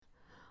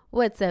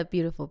What's up,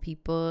 beautiful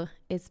people?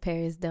 It's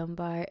Paris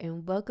Dunbar,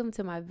 and welcome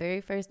to my very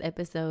first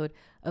episode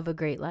of A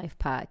Great Life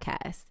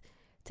podcast.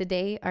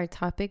 Today, our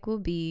topic will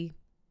be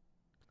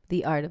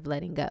the art of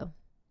letting go.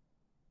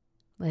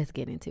 Let's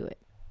get into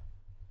it.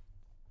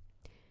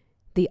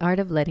 The art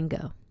of letting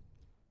go.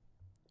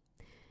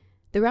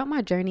 Throughout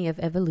my journey of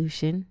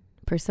evolution,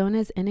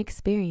 personas, and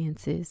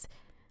experiences,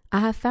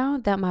 I have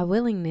found that my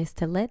willingness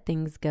to let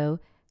things go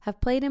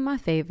have played in my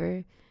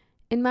favor,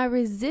 and my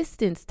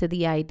resistance to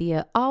the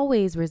idea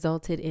always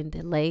resulted in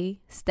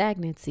delay,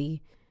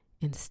 stagnancy,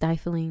 and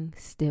stifling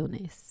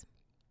stillness.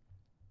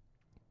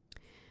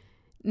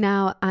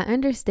 Now, I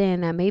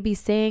understand that may be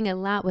saying a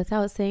lot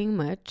without saying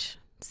much,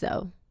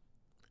 so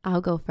I'll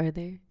go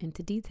further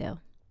into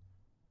detail.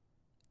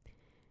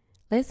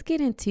 Let's get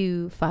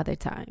into Father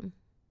Time.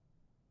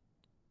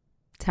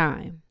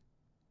 Time.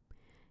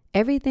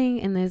 Everything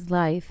in this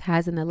life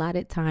has an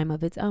allotted time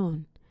of its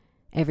own.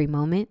 Every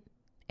moment,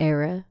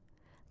 era,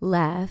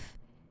 laugh,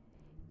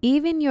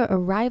 even your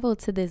arrival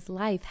to this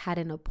life had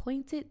an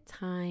appointed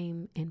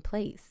time and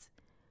place.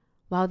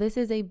 While this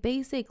is a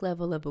basic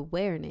level of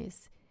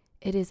awareness,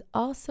 it is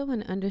also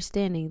an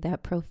understanding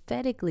that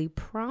prophetically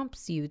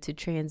prompts you to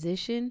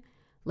transition,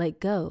 let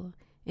go,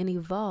 and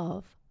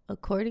evolve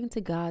according to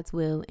God's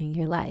will in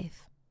your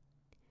life.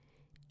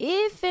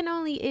 If and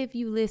only if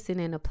you listen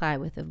and apply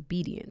with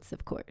obedience,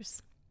 of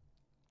course.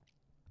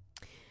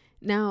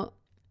 Now,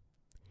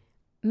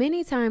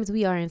 many times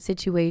we are in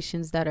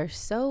situations that are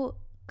so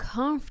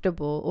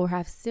comfortable or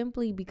have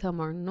simply become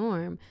our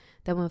norm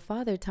that when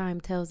Father Time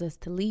tells us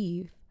to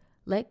leave,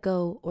 let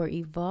go, or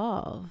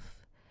evolve,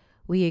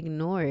 we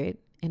ignore it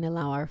and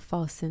allow our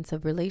false sense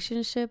of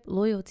relationship,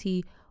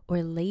 loyalty,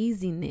 or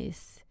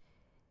laziness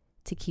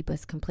to keep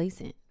us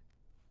complacent.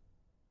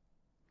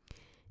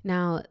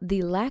 Now,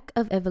 the lack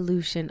of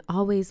evolution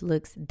always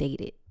looks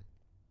dated.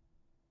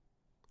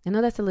 I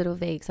know that's a little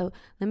vague, so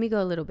let me go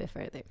a little bit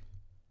further.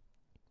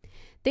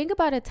 Think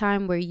about a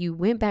time where you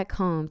went back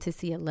home to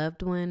see a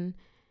loved one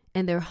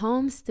and their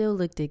home still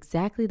looked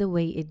exactly the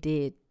way it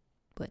did,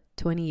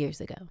 20 years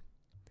ago.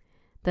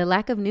 The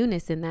lack of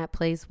newness in that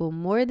place will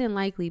more than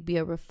likely be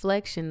a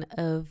reflection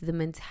of the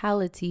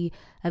mentality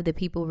of the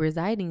people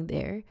residing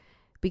there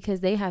because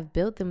they have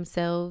built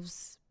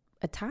themselves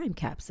a time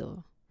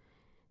capsule.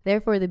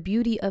 Therefore, the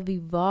beauty of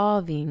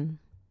evolving,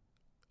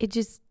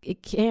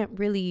 it can't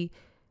really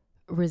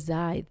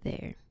reside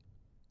there.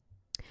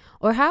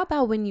 Or how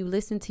about when you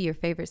listen to your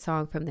favorite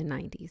song from the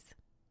 90s?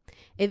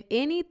 If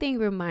anything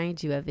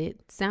reminds you of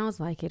it, sounds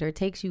like it, or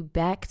takes you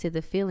back to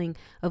the feeling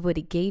of what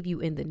it gave you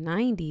in the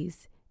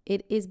 90s,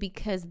 it is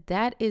because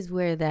that is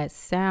where that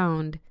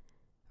sound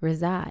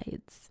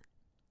resides.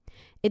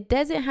 It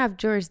doesn't have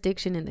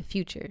jurisdiction in the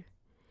future.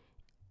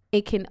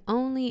 It can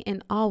only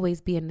and always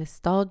be a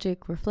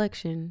nostalgic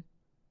reflection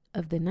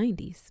of the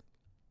 90s.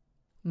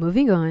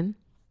 Moving on,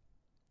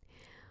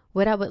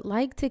 what I would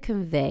like to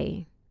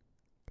convey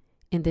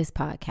in this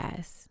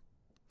podcast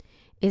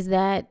is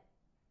that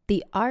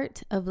the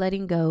art of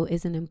letting go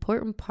is an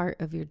important part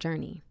of your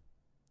journey.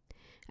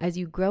 As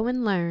you grow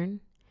and learn,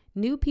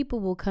 new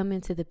people will come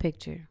into the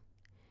picture.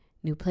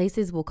 New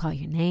places will call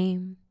your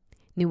name.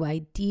 New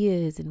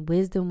ideas and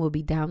wisdom will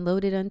be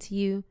downloaded unto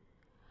you.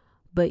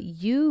 But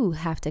you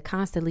have to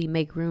constantly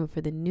make room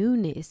for the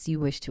newness you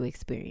wish to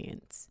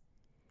experience,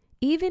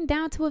 even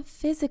down to a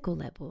physical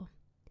level.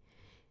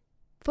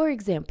 For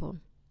example,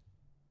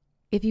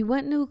 if you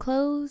want new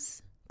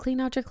clothes,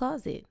 clean out your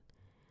closet.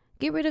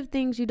 Get rid of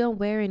things you don't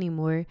wear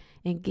anymore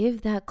and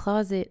give that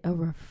closet a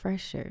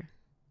refresher.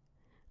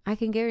 I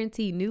can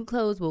guarantee new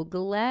clothes will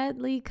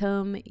gladly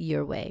come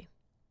your way.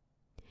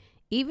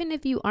 Even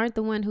if you aren't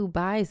the one who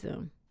buys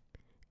them,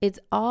 it's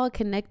all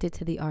connected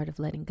to the art of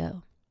letting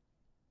go.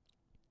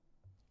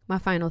 My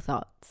final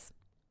thoughts.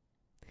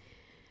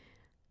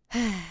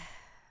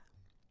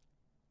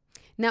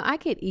 Now, I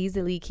could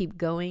easily keep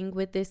going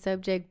with this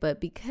subject, but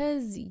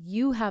because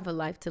you have a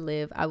life to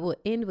live, I will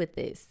end with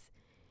this.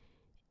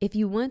 If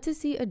you want to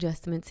see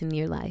adjustments in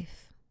your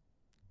life,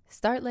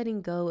 start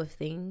letting go of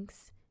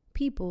things,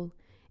 people,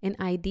 and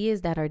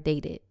ideas that are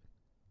dated.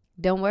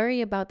 Don't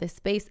worry about the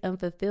space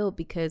unfulfilled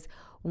because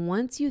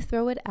once you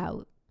throw it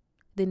out,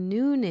 the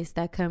newness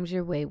that comes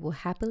your way will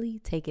happily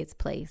take its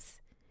place.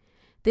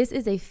 This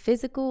is a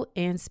physical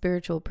and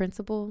spiritual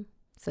principle,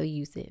 so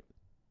use it.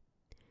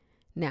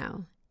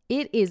 Now,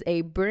 it is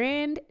a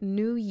brand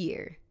new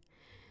year.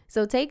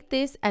 So take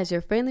this as your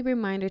friendly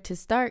reminder to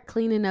start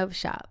cleaning up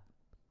shop.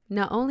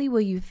 Not only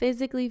will you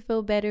physically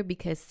feel better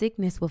because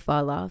sickness will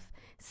fall off,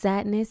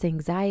 sadness,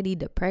 anxiety,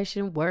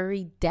 depression,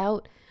 worry,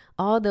 doubt,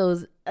 all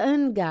those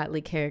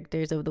ungodly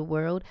characters of the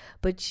world,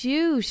 but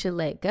you should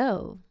let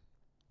go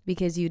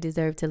because you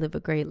deserve to live a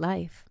great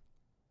life.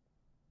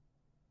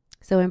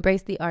 So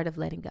embrace the art of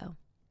letting go.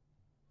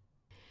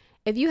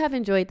 If you have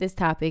enjoyed this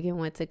topic and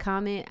want to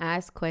comment,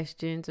 ask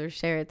questions, or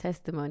share a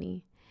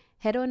testimony,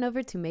 head on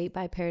over to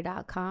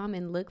madebypair.com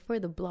and look for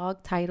the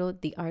blog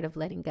titled The Art of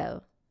Letting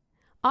Go.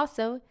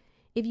 Also,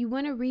 if you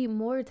want to read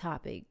more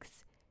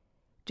topics,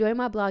 join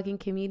my blogging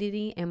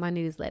community and my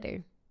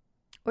newsletter.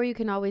 Or you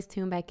can always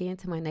tune back in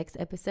to my next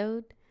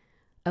episode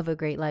of A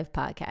Great Life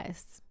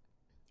Podcast.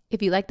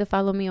 If you'd like to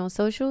follow me on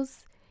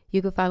socials,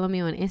 you can follow me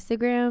on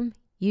Instagram,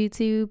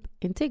 YouTube,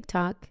 and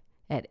TikTok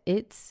at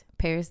It's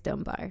Paris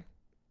Dunbar.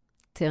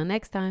 Till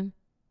next time,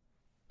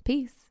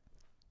 peace.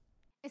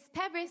 It's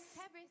Paris.